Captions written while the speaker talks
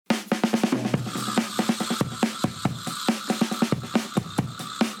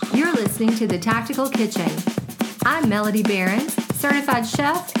listening to The Tactical Kitchen. I'm Melody Behrens, certified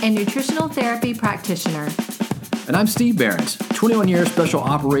chef and nutritional therapy practitioner. And I'm Steve Behrens, 21-year special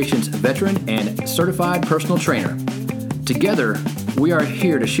operations veteran and certified personal trainer. Together, we are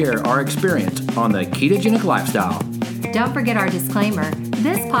here to share our experience on the ketogenic lifestyle. Don't forget our disclaimer.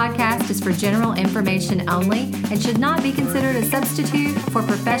 This podcast is for general information only and should not be considered a substitute for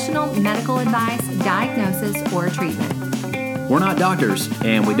professional medical advice, diagnosis, or treatment. We're not doctors,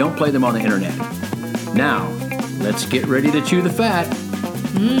 and we don't play them on the internet. Now, let's get ready to chew the fat.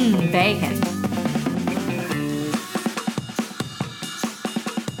 Bacon.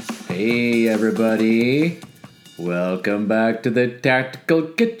 Hey, everybody. Welcome back to the Tactical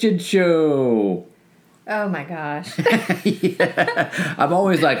Kitchen Show. Oh my gosh. Yeah. I'm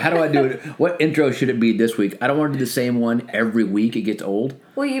always like, how do I do it? What intro should it be this week? I don't want to do the same one every week. It gets old.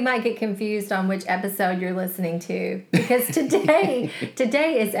 Well, you might get confused on which episode you're listening to because today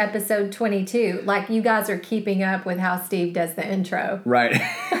is episode 22. Like you guys are keeping up with how Steve does the intro. Right.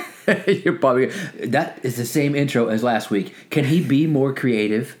 You're probably, that is the same intro as last week. Can he be more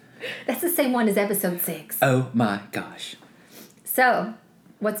creative? That's the same one as episode 6. Oh my gosh. So,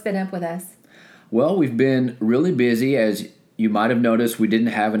 what's been up with us? Well, we've been really busy. As you might have noticed, we didn't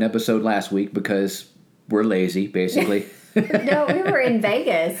have an episode last week because we're lazy, basically. No, we were in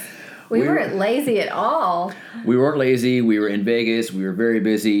Vegas. We weren't lazy at all. We weren't lazy. We were in Vegas. We were very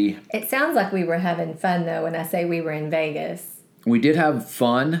busy. It sounds like we were having fun, though, when I say we were in Vegas. We did have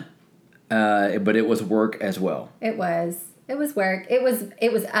fun, but it was work as well. It was. It was work. It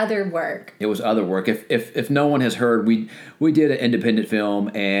was other work. It was other work. If no one has heard, we did an independent film,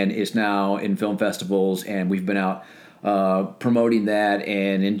 and it's now in film festivals, and we've been out promoting that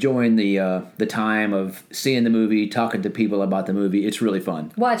and enjoying the time of seeing the movie, talking to people about the movie. It's really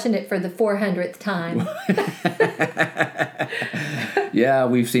fun. Watching it for the 400th time. Yeah,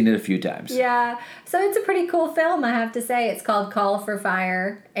 we've seen it a few times. Yeah. So it's a pretty cool film, I have to say. It's called Call for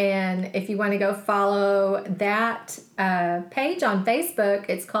Fire. And if you want to go follow that page on Facebook,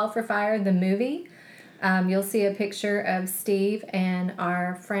 it's Call for Fire, the movie. You'll see a picture of Steve and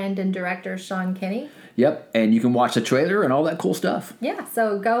our friend and director, Sean Kinney. Yep, and you can watch the trailer and all that cool stuff. Yeah,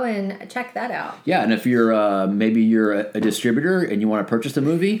 so go and check that out. Yeah, and if you're maybe you're a distributor and you want to purchase the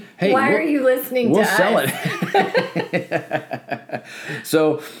movie, hey, why are you listening to us? We'll sell it.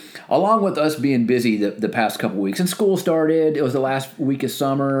 So, along with us being busy the past couple weeks, and school started, it was the last week of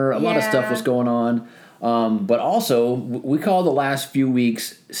summer, a lot of stuff was going on, but also we call the last few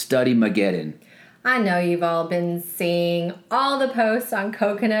weeks StudyMageddon. I know you've all been seeing all the posts on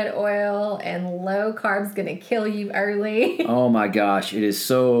coconut oil and low carb's going to kill you early. Oh my gosh, it is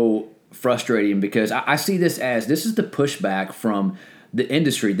so frustrating because I see this is the pushback from the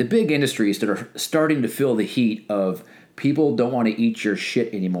industry, the big industries that are starting to feel the heat of people don't want to eat your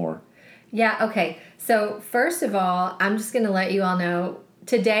shit anymore. Yeah, okay. So first of all, I'm just going to let you all know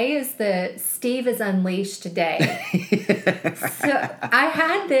today is the Steve is Unleashed day. So I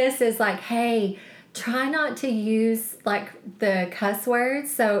had this as like, hey, try not to use like the cuss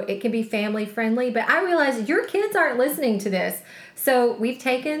words so it can be family friendly. But I realize your kids aren't listening to this. So we've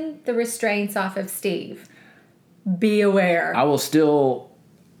taken the restraints off of Steve. Be aware. I will still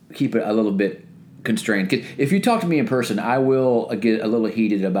keep it a little bit constrained. 'Cause if you talk to me in person, I will get a little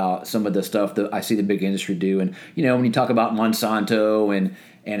heated about some of the stuff that I see the big industry do. And, you know, when you talk about Monsanto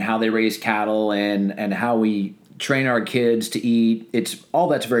and how they raise cattle and how we train our kids to eat, it's all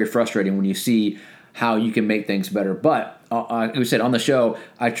that's very frustrating when you see how you can make things better. But like we said on the show,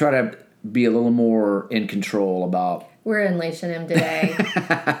 I try to be a little more in control about. We're unleashing him today. Okay,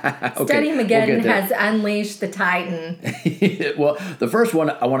 StudyMageddon has unleashed the Titan. Well, the first one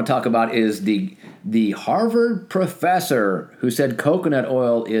I want to talk about is the Harvard professor who said coconut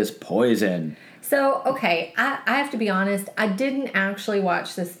oil is poison. So, okay, I have to be honest. I didn't actually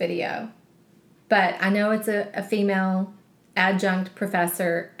watch this video. But I know it's a female adjunct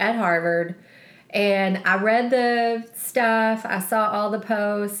professor at Harvard. And I read the stuff. I saw all the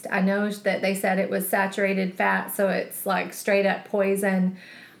posts. I know that they said it was saturated fat, so it's like straight up poison.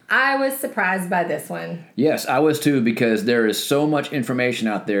 I was surprised by this one. Yes, I was too, because there is so much information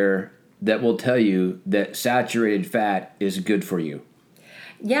out there that will tell you that saturated fat is good for you.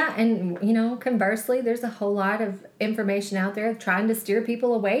 Yeah, and, you know, conversely, there's a whole lot of information out there trying to steer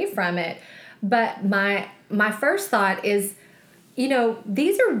people away from it. But my first thought is, you know,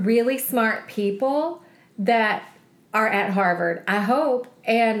 these are really smart people that are at Harvard, I hope.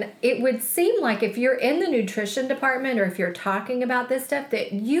 And it would seem like if you're in the nutrition department or if you're talking about this stuff,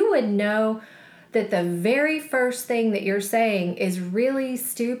 that you would know that the very first thing that you're saying is really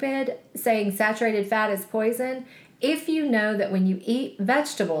stupid, saying saturated fat is poison, if you know that when you eat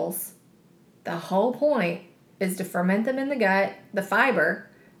vegetables, the whole point is to ferment them in the gut, the fiber,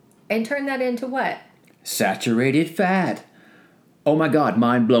 and turn that into what? Saturated fat. Oh my God,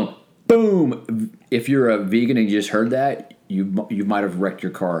 mind blown. Boom. If you're a vegan and you just heard that, you might have wrecked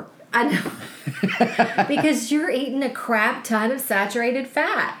your car. I know. Because you're eating a crap ton of saturated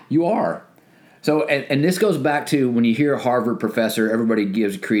fat. You are. So, and this goes back to when you hear a Harvard professor, everybody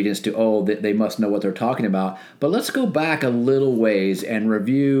gives credence to, they must know what they're talking about. But let's go back a little ways and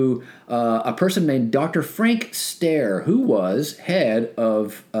review a person named Dr. Frank Stare, who was head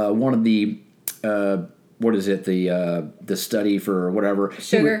of one of the, the study for whatever.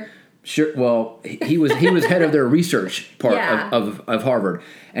 Sugar. Sure. Well, he was head of their research part Yeah. of Harvard,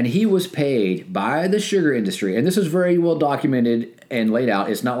 and he was paid by the sugar industry. And this is very well documented and laid out.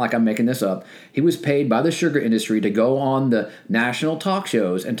 It's not like I'm making this up. He was paid by the sugar industry to go on the national talk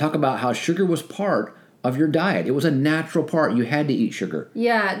shows and talk about how sugar was part of your diet. It was a natural part. You had to eat sugar.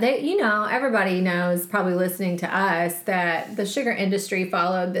 Yeah, everybody knows, probably listening to us, that the sugar industry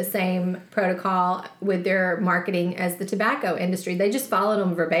followed the same protocol with their marketing as the tobacco industry. They just followed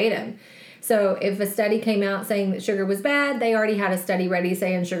them verbatim. So if a study came out saying that sugar was bad, they already had a study ready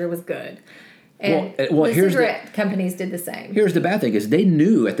saying sugar was good. And the cigarette companies did the same. Here's the bad thing is they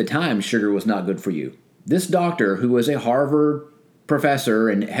knew at the time sugar was not good for you. This doctor, who was a Harvard professor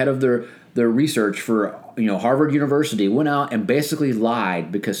and head of the research for Harvard University, went out and basically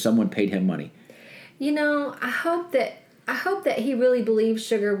lied because someone paid him money. I hope that he really believed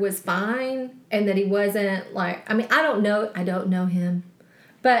sugar was fine and that he wasn't I don't know him,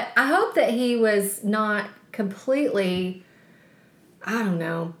 but I hope that he was not completely,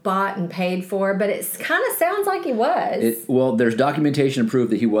 bought and paid for, but it kind of sounds like he was. There's documentation to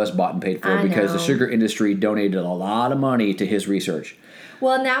prove that he was bought and paid for because the sugar industry donated a lot of money to his research.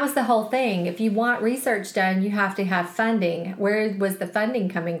 Well, and that was the whole thing. If you want research done, you have to have funding. Where was the funding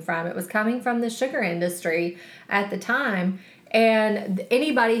coming from? It was coming from the sugar industry at the time. And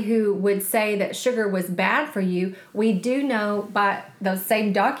anybody who would say that sugar was bad for you, we do know by those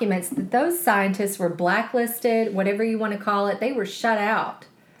same documents that those scientists were blacklisted, whatever you want to call it. They were shut out.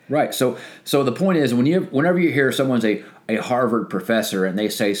 Right. So the point is, whenever you hear someone's a Harvard professor and they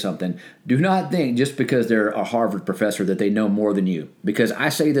say something, do not think just because they're a Harvard professor that they know more than you. Because I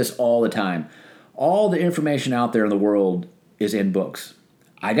say this all the time. All the information out there in the world is in books.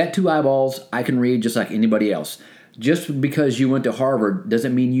 I got 2 eyeballs. I can read just like anybody else. Just because you went to Harvard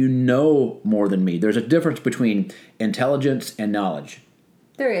doesn't mean you know more than me. There's a difference between intelligence and knowledge.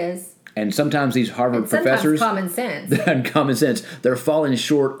 There is. And sometimes these Harvard professors... common sense. And common sense. They're falling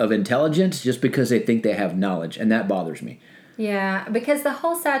short of intelligence just because they think they have knowledge. And that bothers me. Yeah, because the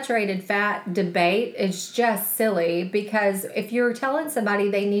whole saturated fat debate is just silly. Because if you're telling somebody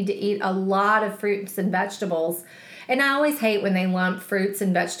they need to eat a lot of fruits and vegetables... And I always hate when they lump fruits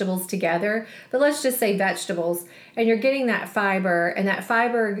and vegetables together. But let's just say vegetables. And you're getting that fiber. And that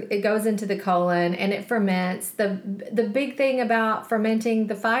fiber, it goes into the colon and it ferments. The big thing about fermenting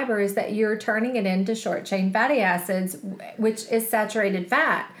the fiber is that you're turning it into short-chain fatty acids, which is saturated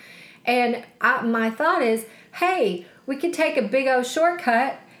fat. And my thought is, hey, we could take a big old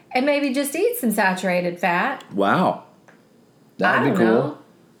shortcut and maybe just eat some saturated fat. Wow. That would be cool. Know.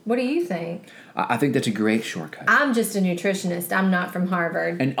 What do you think? I think that's a great shortcut. I'm just a nutritionist. I'm not from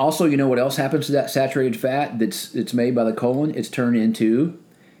Harvard. And also, you know what else happens to that saturated fat that's made by the colon? It's turned into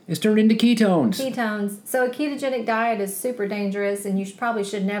ketones. Ketones. So a ketogenic diet is super dangerous, and you probably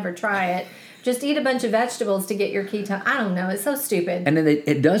should never try it. Just eat a bunch of vegetables to get your ketone. I don't know. It's so stupid. And then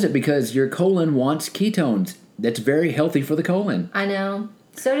it does it because your colon wants ketones. That's very healthy for the colon. I know.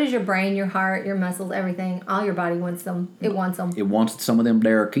 So does your brain, your heart, your muscles, everything. All your body wants them. It wants them. It wants some of them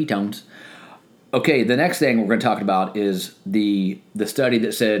there ketones. Okay, the next thing we're going to talk about is the study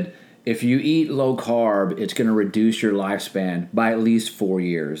that said if you eat low carb, it's going to reduce your lifespan by at least 4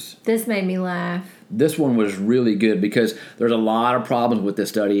 years. This made me laugh. This one was really good because there's a lot of problems with this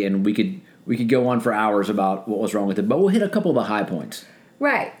study, and we could go on for hours about what was wrong with it, but we'll hit a couple of the high points.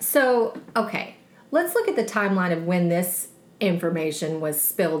 Right. So, okay, let's look at the timeline of when this information was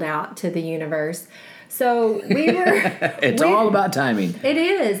spilled out to the universe. So we were... It's all about timing. It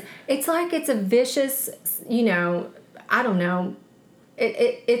is. It's like it's a vicious, I don't know.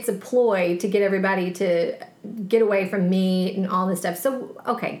 It's a ploy to get everybody to get away from meat and all this stuff. So,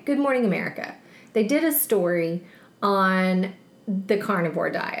 okay, Good Morning America. They did a story on the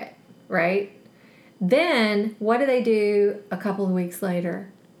carnivore diet, right? Then, what do they do a couple of weeks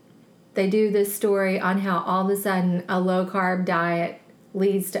later? They do this story on how all of a sudden a low-carb diet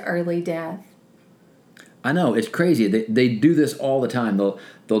leads to early death. I know, it's crazy. They do this all the time.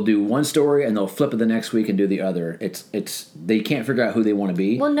 They'll do one story and they'll flip it the next week and do the other. It's they can't figure out who they want to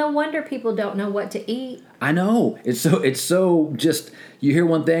be. Well, no wonder people don't know what to eat. I know. It's so just you hear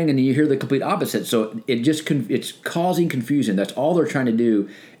one thing and you hear the complete opposite. So it's causing confusion. That's all they're trying to do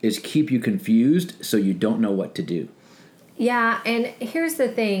is keep you confused so you don't know what to do. Yeah, and here's the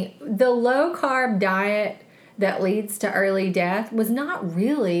thing. The low carb diet that leads to early death was not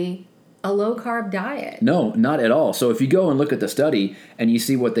really a low-carb diet. No, not at all. So if you go and look at the study and you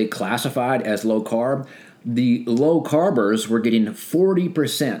see what they classified as low-carb, the low-carbers were getting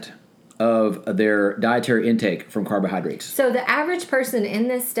 40% of their dietary intake from carbohydrates. So the average person in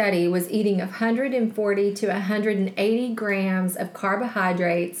this study was eating 140 to 180 grams of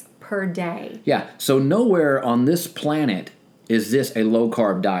carbohydrates per day. Yeah, so nowhere on this planet is this a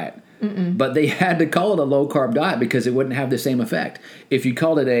low-carb diet. Mm-mm. But they had to call it a low-carb diet because it wouldn't have the same effect. If you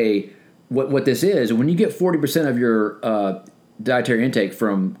called it what this is, when you get 40% of your dietary intake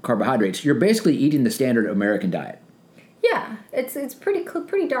from carbohydrates, you're basically eating the standard American diet. Yeah, it's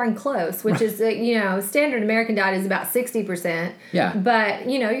pretty darn close, which is, standard American diet is about 60%. Yeah. But,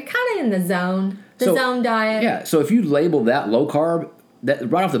 you're kind of in the zone, zone diet. Yeah, so if you label that low carb, that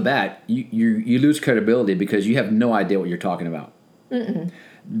right off the bat, you lose credibility because you have no idea what you're talking about. Mm-mm.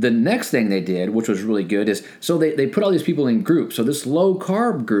 The next thing they did, which was really good, is so they put all these people in groups. So this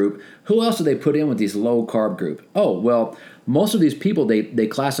low-carb group, who else did they put in with these low-carb group? Oh, well, most of these people they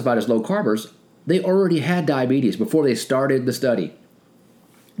classified as low-carbers, they already had diabetes before they started the study.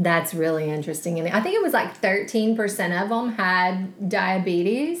 That's really interesting. And I think it was like 13% of them had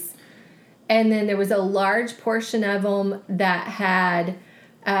diabetes. And then there was a large portion of them that had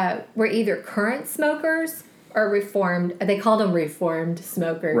were either current smokers or reformed. They called them reformed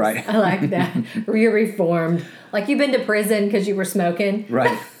smokers. Right. I like that. You're reformed. Like you've been to prison because you were smoking.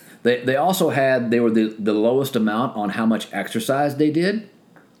 Right. They also they were the lowest amount on how much exercise they did.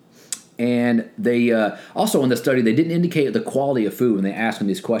 And they also in the study, they didn't indicate the quality of food when they asked them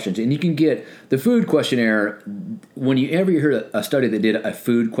these questions. And you can get the food questionnaire, whenever you hear a study that did a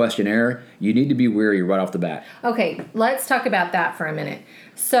food questionnaire, you need to be wary right off the bat. Okay, let's talk about that for a minute.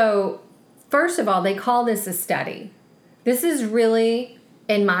 So, first of all, they call this a study. This is really,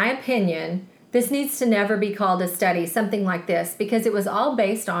 in my opinion, this needs to never be called a study, something like this, because it was all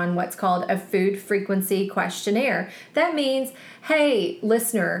based on what's called a food frequency questionnaire. That means, hey,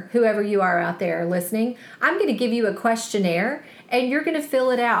 listener, whoever you are out there listening, I'm going to give you a questionnaire, and you're going to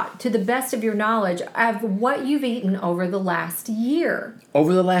fill it out to the best of your knowledge of what you've eaten over the last year.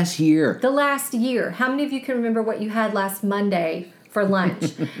 Over the last year. The last year. How many of you can remember what you had last Monday for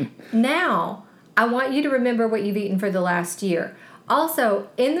lunch? Now, I want you to remember what you've eaten for the last year. Also,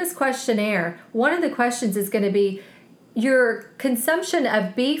 in this questionnaire, one of the questions is going to be your consumption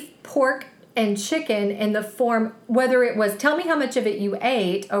of beef, pork, and chicken in the form, whether it was, tell me how much of it you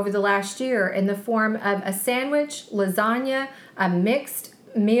ate over the last year in the form of a sandwich, lasagna, a mixed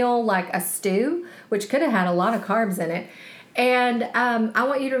meal like a stew, which could have had a lot of carbs in it. And I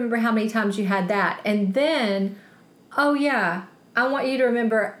want you to remember how many times you had that. And then, I want you to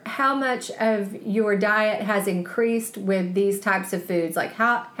remember how much of your diet has increased with these types of foods. Like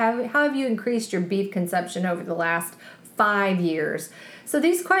how have you increased your beef consumption over the last 5 years? So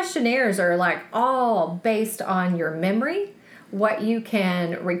these questionnaires are like all based on your memory, what you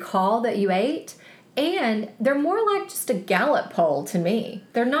can recall that you ate, and they're more like just a Gallup poll to me.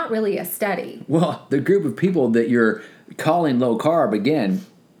 They're not really a study. Well, the group of people that you're calling low carb, again,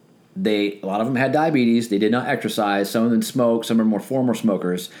 a lot of them had diabetes. They did not exercise. Some of them smoked. Some are more former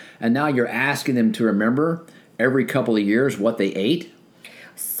smokers. And now you're asking them to remember every couple of years what they ate.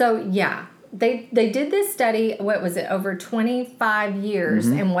 So, yeah, they did this study, what was it, over 25 years.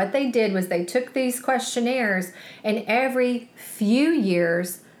 Mm-hmm. And what they did was they took these questionnaires, and every few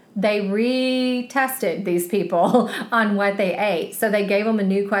years they retested these people on what they ate. So they gave them a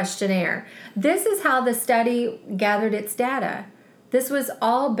new questionnaire. This is how the study gathered its data. This was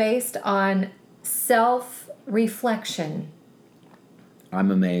all based on self-reflection.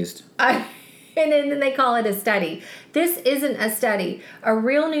 I'm amazed. And then they call it a study. This isn't a study. A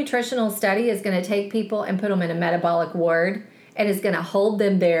real nutritional study is going to take people and put them in a metabolic ward and is going to hold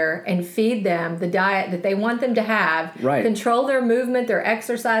them there and feed them the diet that they want them to have, right. Control their movement, their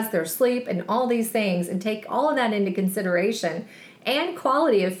exercise, their sleep, and all these things, and take all of that into consideration, and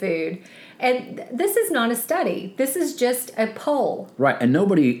quality of food. And this is not a study. This is just a poll. Right. And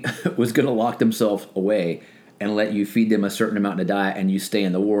nobody was going to lock themselves away and let you feed them a certain amount in a diet and you stay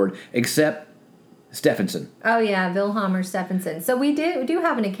in the ward, except Stephenson. Oh, yeah, Wilhelmer Stephenson. So we do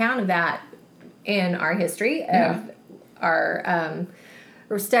have an account of that in our history of our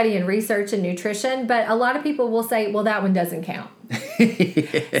study and research and nutrition, but a lot of people will say, well, that one doesn't count.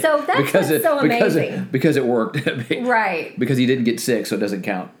 So that's what's so amazing. Because it worked. Right. Because he didn't get sick, so it doesn't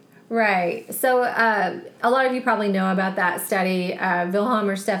count. Right. So a lot of you probably know about that study.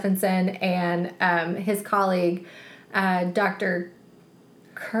 Wilhelmer Stephenson and his colleague, Dr.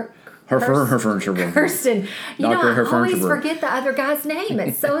 Kirsten. You know, I always forget the other guy's name.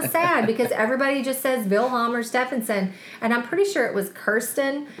 It's so sad because everybody just says Wilhelm or Stephenson, and I'm pretty sure it was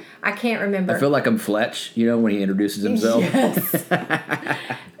Kirsten. I can't remember. I feel like I'm Fletch, when he introduces himself. Yes.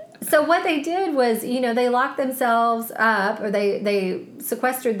 So what they did was, they locked themselves up, or they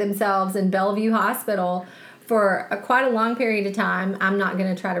sequestered themselves in Bellevue Hospital for quite a long period of time. I'm not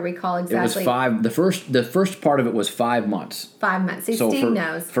going to try to recall exactly. It was the first part of it was 5 months. 5 months. See, so Steve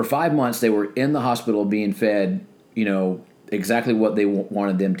knows. For 5 months, they were in the hospital being fed, exactly what they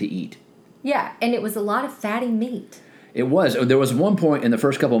wanted them to eat. Yeah, and it was a lot of fatty meat. It was. There was one point in the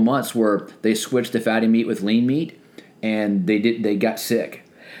first couple of months where they switched the fatty meat with lean meat, and they got sick.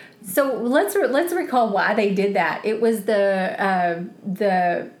 So let's recall why they did that. It was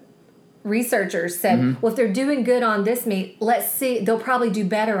the researchers said, well, if they're doing good on this meat, let's see, they'll probably do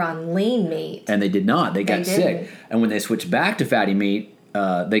better on lean meat. And they did not. They got sick. And when they switched back to fatty meat,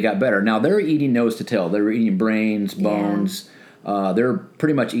 they got better. Now, they're eating nose to tail. They were eating brains, bones. Yeah. They're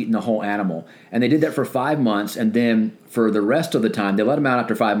pretty much eating the whole animal. And they did that for 5 months. And then for the rest of the time, they let them out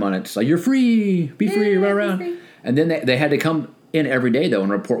after 5 months. Like, you're free. Be free. Run around. Free. And then they had to come in every day, though,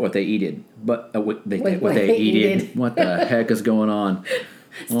 and report what they eated. But what they eated. What the heck is going on?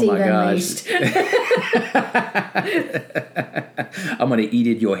 Steve, oh my gosh. I'm going to eat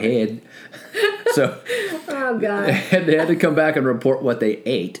in your head. So oh God. They had to come back and report what they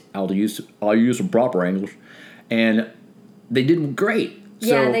ate. I'll use some proper English. And they did great.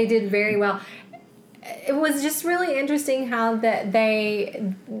 Yeah, they did very well. It was just really interesting how that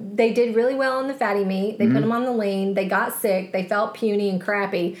they did really well on the fatty meat. They put them on the lean. They got sick. They felt puny and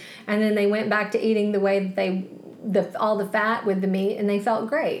crappy. And then they went back to eating the way that all the fat with the meat, and they felt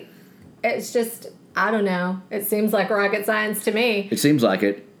great. It's just, I don't know. It seems like rocket science to me. It seems like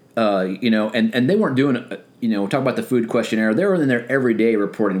it. And they weren't doing, talk about the food questionnaire. They were in there every day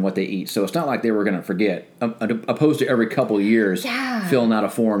reporting what they eat. So it's not like they were going to forget, opposed to every couple of years filling out a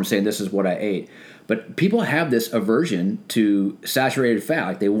form saying this is what I ate. But people have this aversion to saturated fat.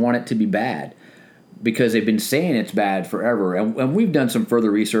 Like they want it to be bad because they've been saying it's bad forever. And we've done some further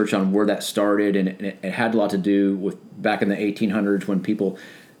research on where that started, and it had a lot to do with back in the 1800s when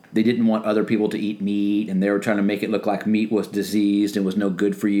they didn't want other people to eat meat, and they were trying to make it look like meat was diseased and was no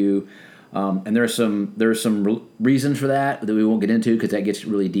good for you. And there's some reasons for that we won't get into because that gets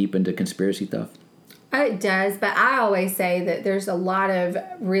really deep into conspiracy stuff. It does, but I always say that there's a lot of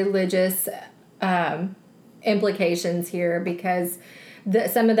religious implications here because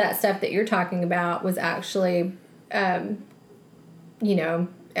some of that stuff that you're talking about was actually, that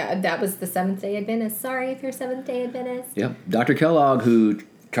was the Seventh-day Adventist. Sorry if you're Seventh-day Adventist. Yep. Dr. Kellogg, who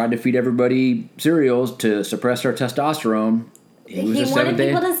tried to feed everybody cereals to suppress their testosterone. He wanted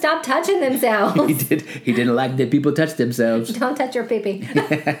people to stop touching themselves. He didn't like that people touch themselves. Don't touch your pee-pee. But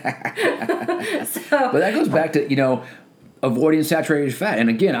that goes back to, avoiding saturated fat. And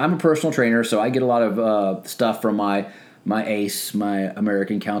again, I'm a personal trainer, so I get a lot of stuff from my ACE, my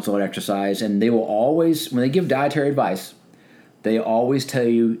American Council on Exercise, and they will always, when they give dietary advice, they always tell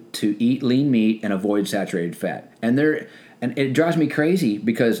you to eat lean meat and avoid saturated fat. And it drives me crazy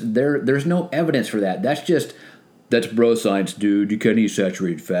because there's no evidence for that. That's bro science, dude. You can't eat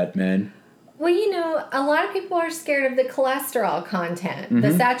saturated fat, man. Well, a lot of people are scared of the cholesterol content.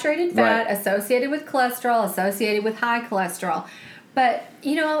 The saturated fat associated with cholesterol, associated with high cholesterol. But,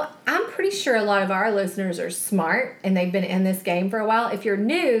 I'm pretty sure a lot of our listeners are smart and they've been in this game for a while. If you're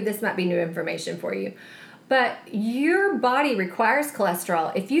new, this might be new information for you. But your body requires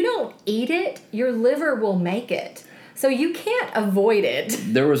cholesterol. If you don't eat it, your liver will make it. So you can't avoid it.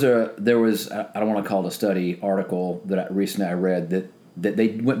 There was I don't want to call it a study article that recently I read that they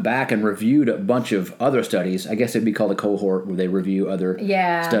went back and reviewed a bunch of other studies. I guess it'd be called a cohort where they review other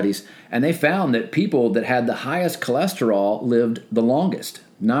studies. And they found that people that had the highest cholesterol lived the longest,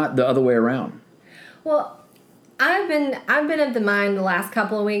 not the other way around. Well, I've been of the mind the last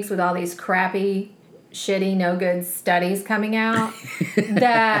couple of weeks with all these crappy, shitty, no good studies coming out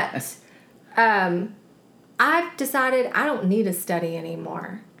that I've decided I don't need a study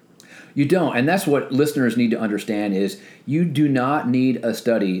anymore. You don't, and that's what listeners need to understand is you do not need a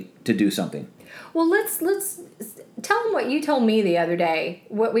study to do something. Well, let's tell them what you told me the other day,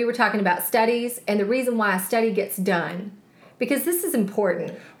 what we were talking about studies and the reason why a study gets done, because this is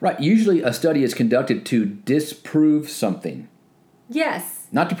important. Right. Usually a study is conducted to disprove something. Yes.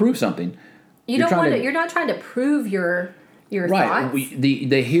 not to prove something. You're not trying to prove your thoughts.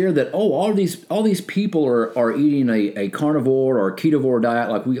 They hear that all these people are eating a carnivore or ketovore diet,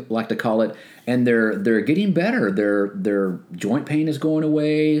 like we like to call it, and they're getting better. Their joint pain is going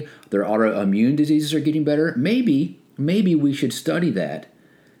away. Their autoimmune diseases are getting better. Maybe we should study that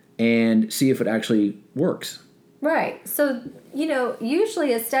and see if it actually works. Right. So,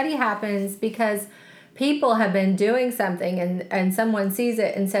 usually a study happens because people have been doing something and someone sees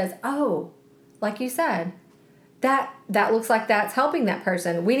it and says, oh, like you said, that looks like that's helping that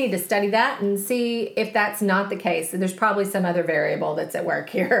person. We need to study that and see if that's not the case. There's probably some other variable that's at work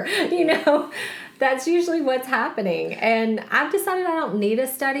here. That's usually what's happening. And I've decided I don't need a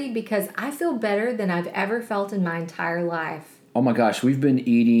study because I feel better than I've ever felt in my entire life. Oh my gosh, we've been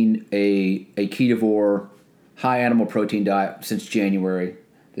eating a ketovore, high animal protein diet since January.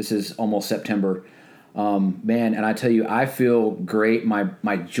 This is almost September. Man, and I tell you, I feel great.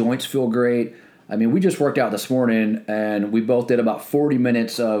 My joints feel great. I mean, we just worked out this morning, and we both did about 40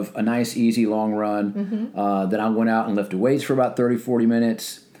 minutes of a nice, easy, long run. Mm-hmm. Then I went out and lifted weights for about 30, 40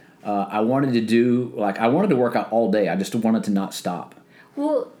 minutes. I wanted to work out all day. I just wanted to not stop.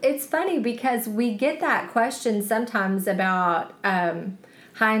 Well, it's funny because we get that question sometimes about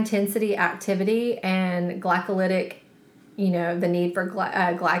high-intensity activity and glycolytic, the need for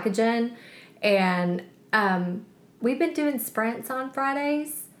glycogen. And we've been doing sprints on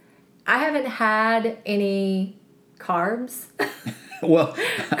Fridays. I haven't had any carbs. Well,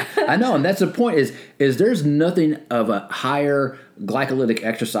 I know, and that's the point is there's nothing of a higher glycolytic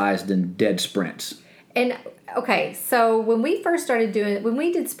exercise than dead sprints. And okay, so when we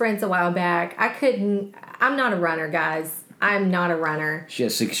did sprints a while back, I'm not a runner, guys. I'm not a runner. She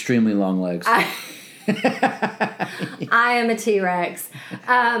has extremely long legs. I am a T-Rex.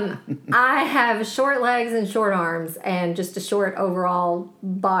 I have short legs and short arms and just a short overall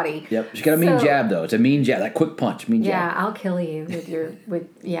body. Yep. She's got a mean jab, though. It's a mean jab, that quick punch, jab. Yeah, I'll kill you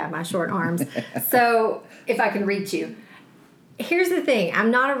with my short arms. So if I can reach you. Here's the thing. I'm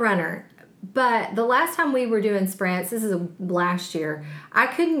not a runner. But the last time we were doing sprints, this is last year, I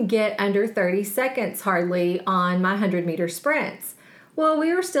couldn't get under 30 seconds hardly on my 100-meter sprints. Well,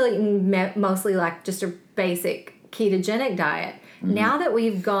 we were still eating mostly like just a basic ketogenic diet. Mm-hmm. Now that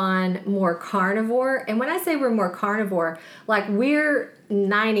we've gone more carnivore, and when I say we're more carnivore, like we're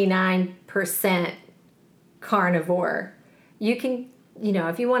 99% carnivore. You can,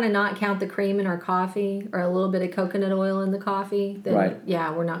 if you want to not count the cream in our coffee or a little bit of coconut oil in the coffee, then right.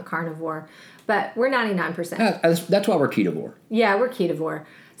 Yeah, we're not carnivore. But we're 99%. That's why we're ketovore. Yeah, we're ketovore.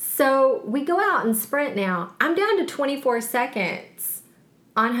 So we go out and sprint now. I'm down to 24 seconds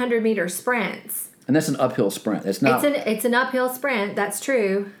on 100-meter sprints. And that's an uphill sprint. It's not. It's an uphill sprint. That's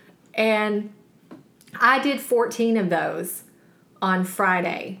true. And I did 14 of those on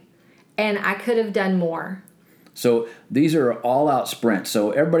Friday, and I could have done more. So these are all-out sprints.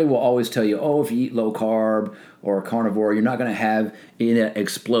 So everybody will always tell you, oh, if you eat low carb or carnivore, you're not going to have an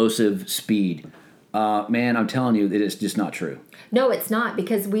explosive speed. Man, I'm telling you, it is just not true. No, it's not,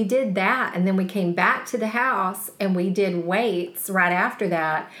 because we did that, and then we came back to the house, and we did weights right after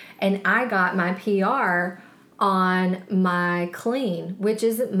that, and I got my PR on my clean, which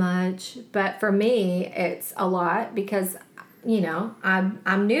isn't much, but for me, it's a lot because,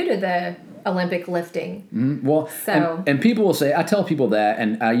 I'm new to the Olympic lifting. Mm-hmm. Well, so, and people will say, I tell people that,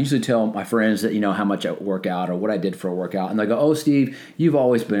 and I usually tell my friends that, how much I work out or what I did for a workout, and they go, oh, Steve, you've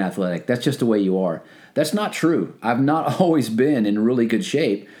always been athletic. That's just the way you are. That's not true. I've not always been in really good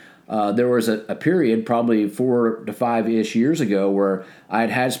shape. There was a period, probably 4 to 5-ish years ago, where I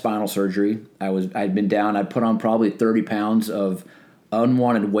had spinal surgery. I'd been down. I'd put on probably 30 pounds of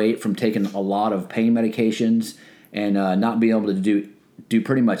unwanted weight from taking a lot of pain medications and not being able to do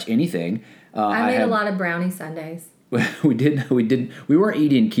pretty much anything. I made a lot of brownie sundaes. We weren't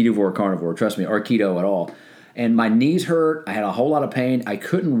eating ketovore or carnivore, trust me, or keto at all. And my knees hurt. I had a whole lot of pain. I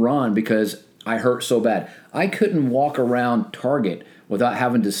couldn't run because I hurt so bad. I couldn't walk around Target without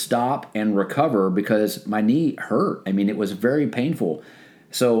having to stop and recover because my knee hurt. I mean, it was very painful.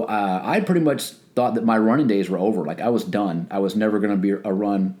 So I pretty much thought that my running days were over. Like, I was done. I was never going to be a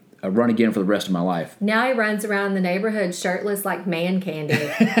run again for the rest of my life. Now he runs around the neighborhood shirtless like man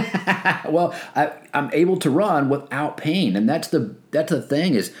candy. Well, I'm able to run without pain, and that's the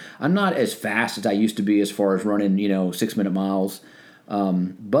thing is I'm not as fast as I used to be as far as running 6-minute miles.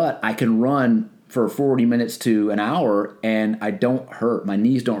 But I can run for 40 minutes to an hour, and I don't hurt. My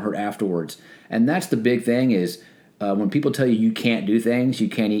knees don't hurt afterwards. And that's the big thing is when people tell you can't do things, you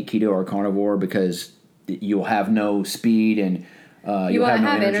can't eat keto or carnivore because you'll have no speed and you won't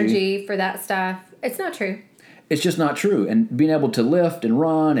have energy for that stuff. It's not true. it's just not true. And being able to lift and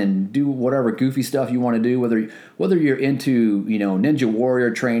run and do whatever goofy stuff you want to do, whether you're into, Ninja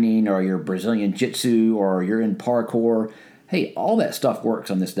Warrior training or you're Brazilian Jiu-Jitsu or you're in parkour, hey, all that stuff works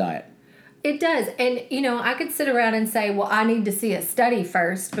on this diet. It does. And, I could sit around and say, well, I need to see a study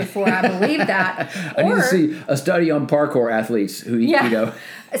first before I believe that. I need to see a study on parkour athletes who eat keto.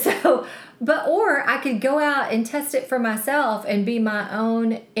 Or I could go out and test it for myself and be my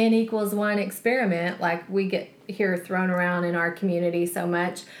own N=1 experiment, like we get here thrown around in our community so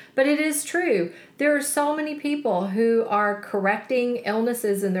much. But it is true. There are so many people who are correcting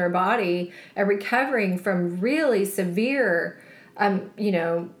illnesses in their body and recovering from really severe,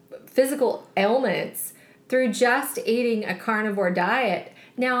 physical ailments through just eating a carnivore diet.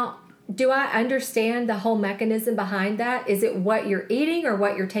 Now, do I understand the whole mechanism behind that? Is it what you're eating or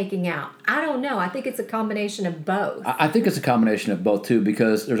what you're taking out? I don't know. I think it's a combination of both. I think it's a combination of both, too,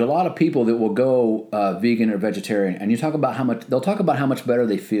 because there's a lot of people that will go vegan or vegetarian, and they'll talk about how much better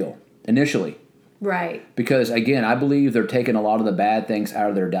they feel initially. Right. Because, again, I believe they're taking a lot of the bad things out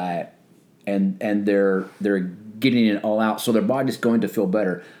of their diet, and they're getting it all out, so their body's going to feel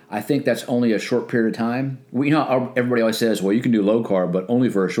better. I think that's only a short period of time. Everybody always says, well, you can do low carb, but only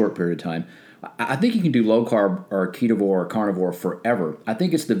for a short period of time. I think you can do low carb or ketovore or carnivore forever. I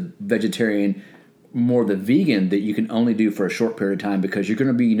think it's the vegetarian, more the vegan, that you can only do for a short period of time because you're going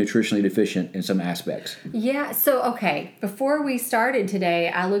to be nutritionally deficient in some aspects. Yeah, so, okay, before we started today,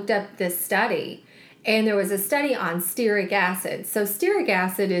 I looked up this study, and there was a study on stearic acid. So stearic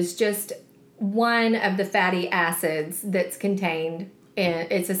acid is just one of the fatty acids that's contained in,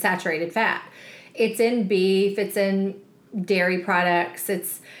 it's a saturated fat. It's in beef, it's in dairy products,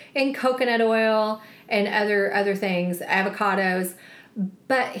 it's in coconut oil and other things, avocados.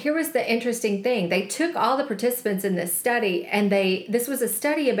 But here was the interesting thing. They took all the participants in this study, and this was a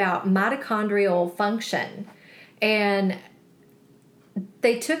study about mitochondrial function. And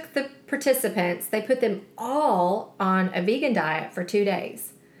they took the participants, they put them all on a vegan diet for 2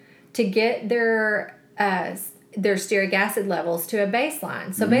 days to get their stearic acid levels to a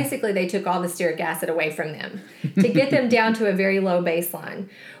baseline. So basically they took all the stearic acid away from them to get them down to a very low baseline.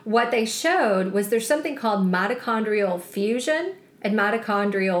 What they showed was there's something called mitochondrial fusion and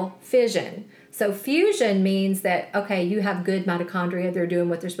mitochondrial fission. So fusion means that, okay, you have good mitochondria, they're doing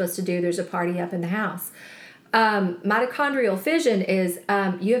what they're supposed to do, there's a party up in the house. Mitochondrial fission is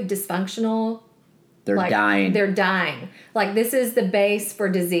you have dysfunctional. They're dying. They're dying. Like, this is the base for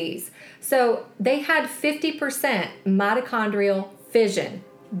disease. So they had 50% mitochondrial fission,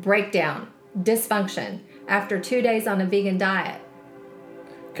 breakdown, dysfunction after 2 days on a vegan diet.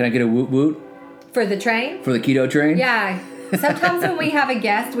 Can I get a woot woot? For the train? For the keto train? Yeah. Sometimes when we have a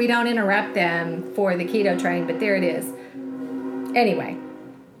guest, we don't interrupt them for the keto train, but there it is. Anyway.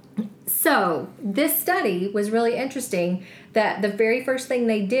 So this study was really interesting that the very first thing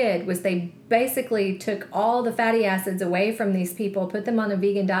they did was they basically took all the fatty acids away from these people, put them on a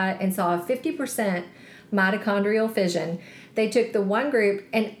vegan diet, and saw a 50% mitochondrial fission. They took the one group,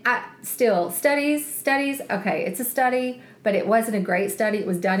 and studies, okay, it's a study, but it wasn't a great study. It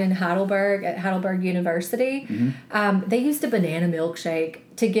was done in Heidelberg, at Heidelberg University. Mm-hmm. They used a banana milkshake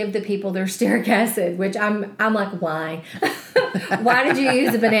to give the people their stearic acid, which I'm like, why? Why did you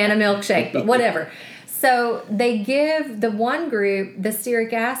use a banana milkshake? But whatever. So they give the one group the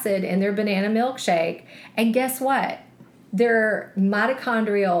stearic acid in their banana milkshake, and guess what? Their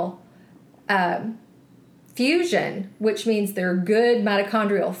mitochondrial fusion, which means their good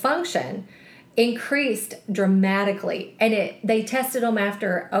mitochondrial function, increased dramatically. And they tested them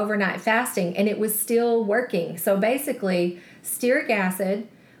after overnight fasting, and it was still working. So basically, stearic acid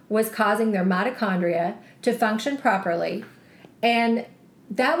was causing their mitochondria to function properly, and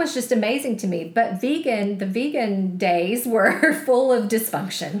that was just amazing to me. But the vegan days were full of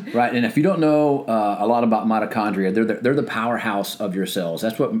dysfunction. Right, and if you don't know a lot about mitochondria, they're the powerhouse of your cells.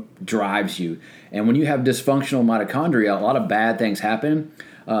 That's what drives you. And when you have dysfunctional mitochondria, a lot of bad things happen.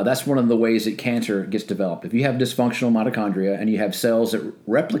 That's one of the ways that cancer gets developed. If you have dysfunctional mitochondria and you have cells that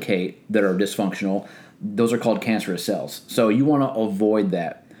replicate that are dysfunctional, those are called cancerous cells. So you want to avoid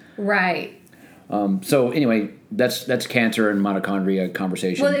that. Right. So anyway, that's cancer and mitochondria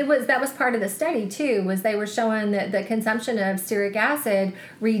conversation. Well, that was part of the study too. Was they were showing that the consumption of stearic acid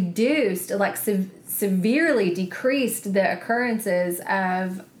reduced, like severely decreased the occurrences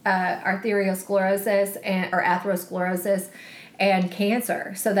of arteriosclerosis or atherosclerosis and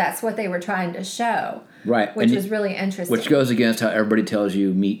cancer. So that's what they were trying to show. Right. Which was really interesting. Which goes against how everybody tells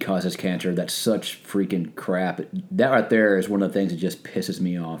you meat causes cancer. That's such freaking crap. That right there is one of the things that just pisses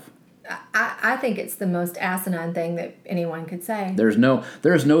me off. I think it's the most asinine thing that anyone could say. There's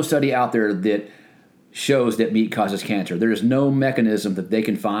no study out there that shows that meat causes cancer. There is no mechanism that they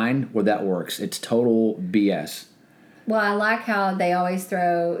can find where that works. It's total BS. Well, I like how they always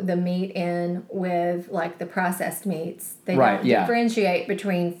throw the meat in with like the processed meats. They don't differentiate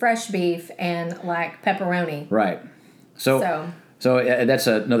between fresh beef and like pepperoni. Right. So that's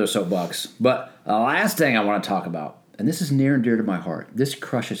another soapbox. But the last thing I want to talk about, and this is near and dear to my heart. This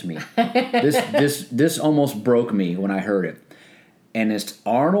crushes me. This almost broke me when I heard it. And it's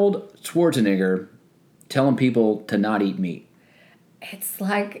Arnold Schwarzenegger telling people to not eat meat. It's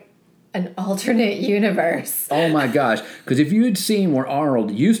like an alternate universe. Oh my gosh. Because if you had seen where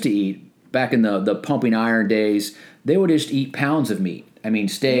Arnold used to eat back in the pumping iron days, they would just eat pounds of meat. I mean,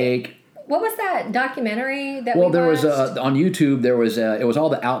 steak. What was that documentary that we watched? Well, there was on YouTube, it was all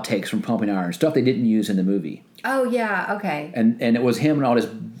the outtakes from pumping iron, stuff they didn't use in the movie. Oh, yeah. Okay. And it was him and all his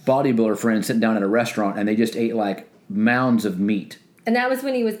bodybuilder friends sitting down at a restaurant, and they just ate like mounds of meat. And that was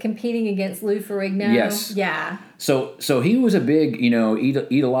when he was competing against Lou Ferrigno? Yes. Yeah. So he was a big, eat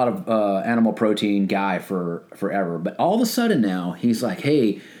a lot of animal protein guy forever. But all of a sudden now, he's like,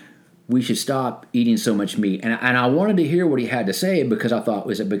 hey, we should stop eating so much meat. And I wanted to hear what he had to say because I thought,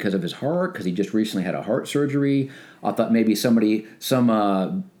 was it because of his heart? Because he just recently had a heart surgery. I thought maybe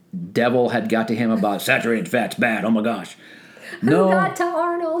some devil had got to him about saturated fat's bad. Oh, my gosh. No. Who got to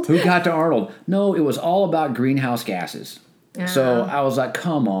Arnold? Who got to Arnold? No, it was all about greenhouse gases. So I was like,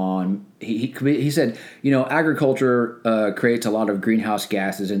 come on. He said, agriculture creates a lot of greenhouse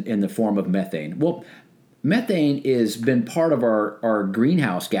gases in the form of methane. Well, methane has been part of our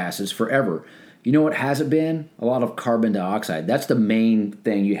greenhouse gases forever. You know what hasn't been? A lot of carbon dioxide. That's the main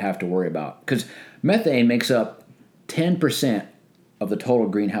thing you have to worry about. Because methane makes up 10% of the total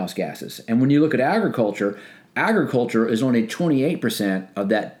greenhouse gases. And when you look at agriculture is only 28% of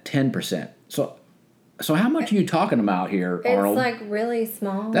that 10%. So how much are you talking about here, Arnold? It's like really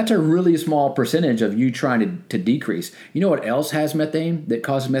small. That's a really small percentage of you trying to decrease. You know what else has methane that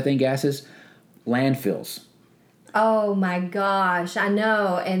causes methane gases? Landfills. Oh my gosh, I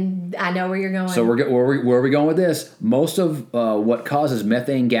know, and I know where you're going. So where are we going with this? Most of what causes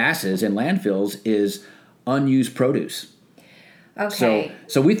methane gases in landfills is unused produce. Okay.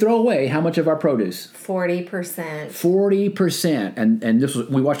 So we throw away how much of our produce? 40%. 40%. And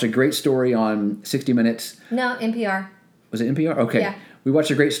we watched a great story on 60 Minutes. No, NPR. Was it NPR? Okay. Yeah. We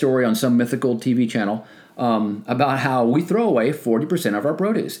watched a great story on some mythical TV channel about how we throw away 40% of our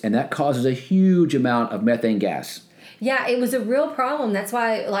produce, and that causes a huge amount of methane gas. Yeah, it was a real problem. That's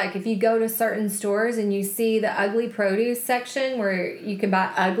why, like, if you go to certain stores and you see the ugly produce section where you can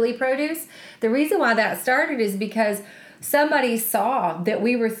buy ugly produce, the reason why that started is because somebody saw that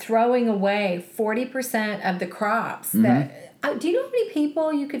we were throwing away 40% of the crops. Mm-hmm. Do you know how many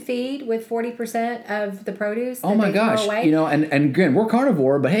people you could feed with 40% of the produce? Oh my gosh! And again, we're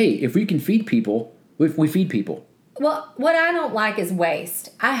carnivore, but hey, if we can feed people, we feed people. Well, what I don't like is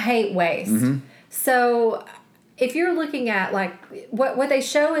waste. I hate waste. Mm-hmm. So if you're looking at like what they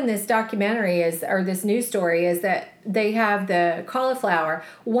show in this documentary or this news story is that they have the cauliflower.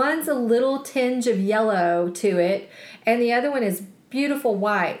 One's a little tinge of yellow to it, and the other one is beautiful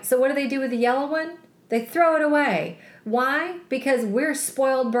white. So what do they do with the yellow one? They throw it away. Why? Because we're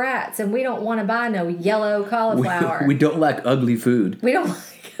spoiled brats and we don't want to buy no yellow cauliflower. We don't like ugly food. We don't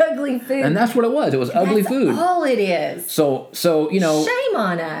like ugly food. And that's what it was. It was ugly food. That's all it is. So shame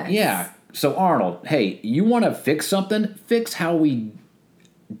on us. Yeah. So Arnold, hey, you want to fix something? Fix how we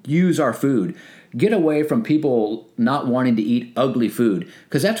use our food. Get away from people not wanting to eat ugly food,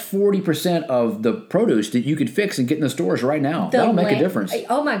 because that's 40% of the produce that you could fix and get in the stores right now. That'll make a difference.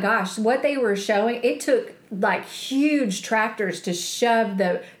 Oh my gosh, what they were showing, it took like huge tractors to shove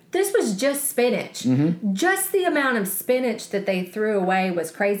this was just spinach. Mm-hmm. Just the amount of spinach that they threw away was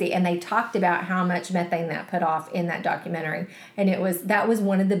crazy. And they talked about how much methane that put off in that documentary. And that was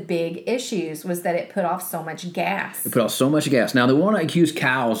one of the big issues, was that it put off so much gas. It put off so much gas. Now, they want to accuse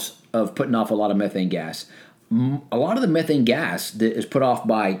cows of putting off a lot of methane gas. A lot of the methane gas that is put off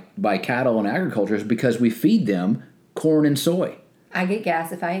by cattle and agriculture is because we feed them corn and soy. I get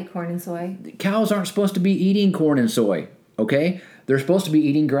gas if I eat corn and soy. Cows aren't supposed to be eating corn and soy, okay? They're supposed to be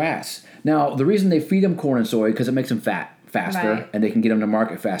eating grass. Now, the reason they feed them corn and soy because it makes them fat faster, right, and they can get them to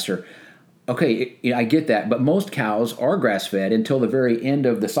market faster. Okay, I get that, but most cows are grass-fed until the very end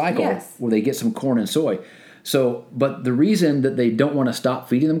of the cycle, yes, where they get some corn and soy. So, but the reason that they don't want to stop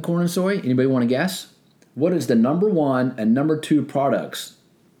feeding them corn and soy, anybody want to guess? What is the number one and number two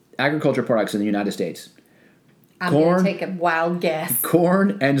agriculture products in the United States? I'm going to take a wild guess.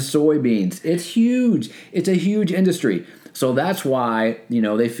 Corn and soybeans. It's huge. It's a huge industry. So that's why,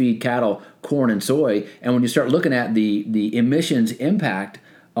 they feed cattle corn and soy. And when you start looking at the emissions impact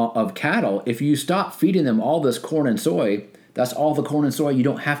of cattle, if you stop feeding them all this corn and soy, that's all the corn and soy you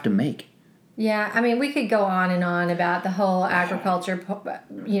don't have to make. Yeah, I mean, we could go on and on about the whole agriculture,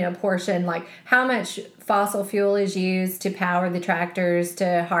 portion, like how much fossil fuel is used to power the tractors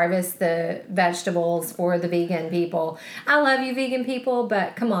to harvest the vegetables for the vegan people. I love you, vegan people,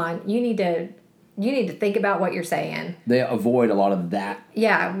 but come on, you need to think about what you're saying. They avoid a lot of that.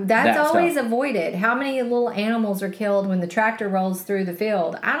 Yeah, that's always stuff. Avoided. How many little animals are killed when the tractor rolls through the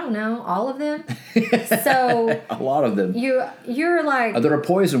field? I don't know, all of them. So a lot of them. You're like, that are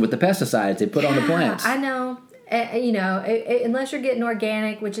poisoned with the pesticides they put on the plants. I know. Unless you're getting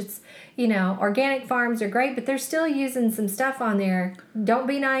organic, which it's, organic farms are great, but they're still using some stuff on there. Don't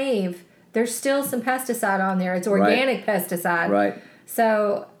be naive. There's still some pesticide on there. It's organic pesticide. Right.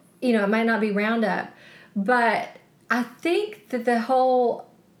 So, it might not be Roundup. But I think that the whole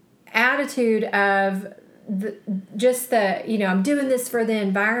attitude of I'm doing this for the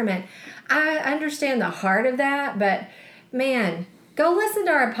environment, I understand the heart of that, but man, go listen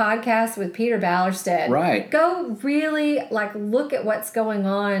to our podcast with Peter Ballerstedt. Right. Go really look at what's going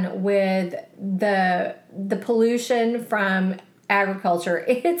on with the pollution from agriculture.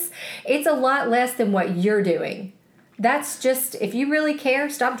 It's a lot less than what you're doing. That's just, if you really care,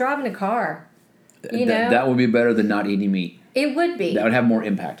 stop driving a car. That would be better than not eating meat. It would be. That would have more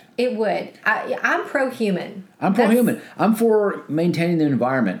impact. It would. I'm pro-human. I'm pro-human. I'm for maintaining the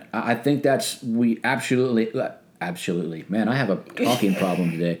environment. I think we absolutely. Man, I have a talking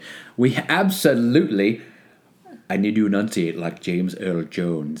problem today. We absolutely. I need to enunciate like James Earl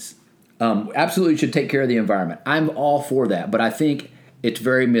Jones. Absolutely should take care of the environment. I'm all for that, but I think it's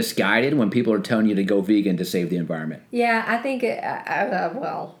very misguided when people are telling you to go vegan to save the environment. Yeah, I think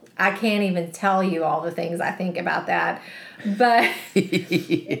I can't even tell you all the things I think about that. But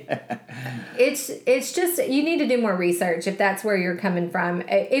it's just, you need to do more research if that's where you're coming from.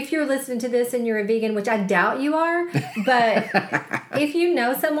 If you're listening to this and you're a vegan, which I doubt you are, but if you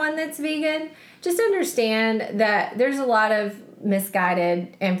know someone that's vegan, just understand that there's a lot of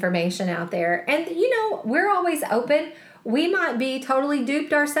misguided information out there. And, we're always open. We might be totally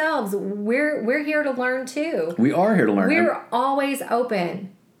duped ourselves. We're here to learn too. We are here to learn. We're always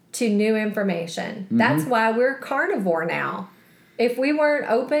open to new information. Mm-hmm. That's why we're carnivore now. If we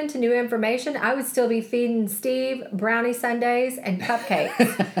weren't open to new information, I would still be feeding Steve brownie sundaes and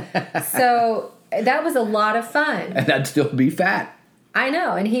cupcakes. So that was a lot of fun. And I'd still be fat. I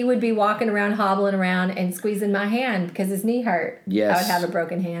know. And he would be walking around, hobbling around, and squeezing my hand because his knee hurt. Yes. I would have a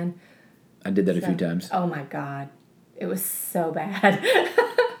broken hand. I did that a few times. Oh, my God. It was so bad.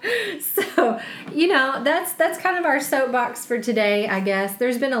 So, that's kind of our soapbox for today, I guess.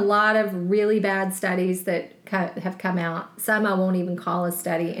 There's been a lot of really bad studies that have come out. Some I won't even call a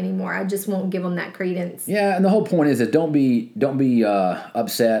study anymore. I just won't give them that credence. Yeah, and the whole point is that don't be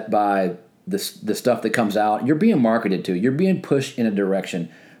upset by the stuff that comes out. You're being marketed to. You're being pushed in a direction.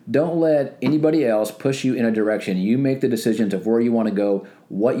 Don't let anybody else push you in a direction. You make the decisions of where you want to go,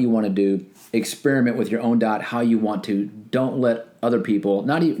 what you want to do. Experiment with your own diet how you want to. Don't let other people,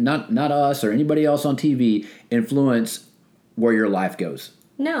 not us or anybody else on TV, influence where your life goes.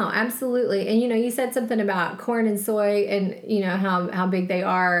 No, absolutely. And you said something about corn and soy and how big they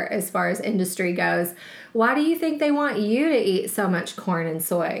are as far as industry goes. Why do you think they want you to eat so much corn and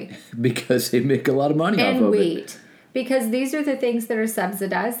soy? Because they make a lot of money off of it. And wheat. Because these are the things that are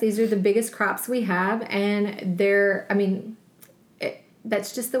subsidized. These are the biggest crops we have, and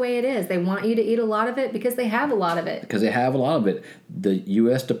that's just the way it is. They want you to eat a lot of it because they have a lot of it. The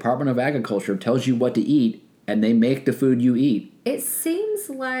U.S. Department of Agriculture tells you what to eat, and they make the food you eat. It seems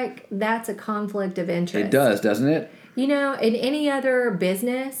like that's a conflict of interest. It does, doesn't it? In any other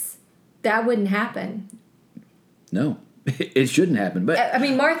business, that wouldn't happen. No, it shouldn't happen. But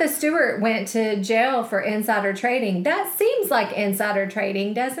Martha Stewart went to jail for insider trading. That seems like insider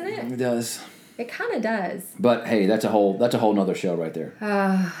trading, doesn't it? It does. It kind of does. But hey, that's a whole nother show right there.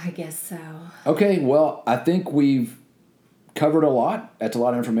 I guess so. Okay, well, I think we've covered a lot. That's a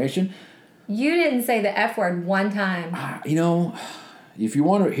lot of information. You didn't say the F word one time. If you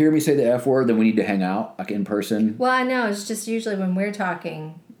want to hear me say the F word, then we need to hang out, like in person. Well, I know. It's just usually when we're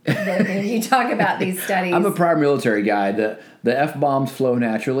talking that you talk about these studies. I'm a prior military guy. The F-bombs flow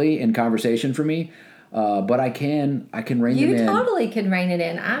naturally in conversation for me. But I can rein them in. You totally can rein it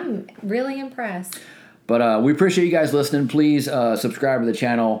in. I'm really impressed. But we appreciate you guys listening. Please subscribe to the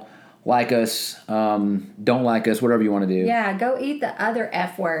channel. Like us. Don't like us. Whatever you want to do. Yeah, go eat the other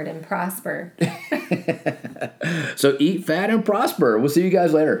F word and prosper. So eat fat and prosper. We'll see you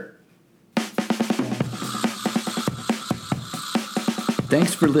guys later.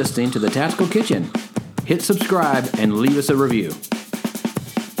 Thanks for listening to The Tactical Kitchen. Hit subscribe and leave us a review.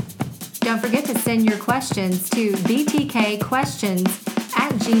 Don't forget to send your questions to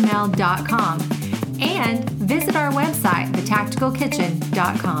btkquestions@gmail.com and visit our website,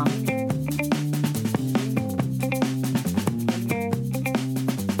 thetacticalkitchen.com.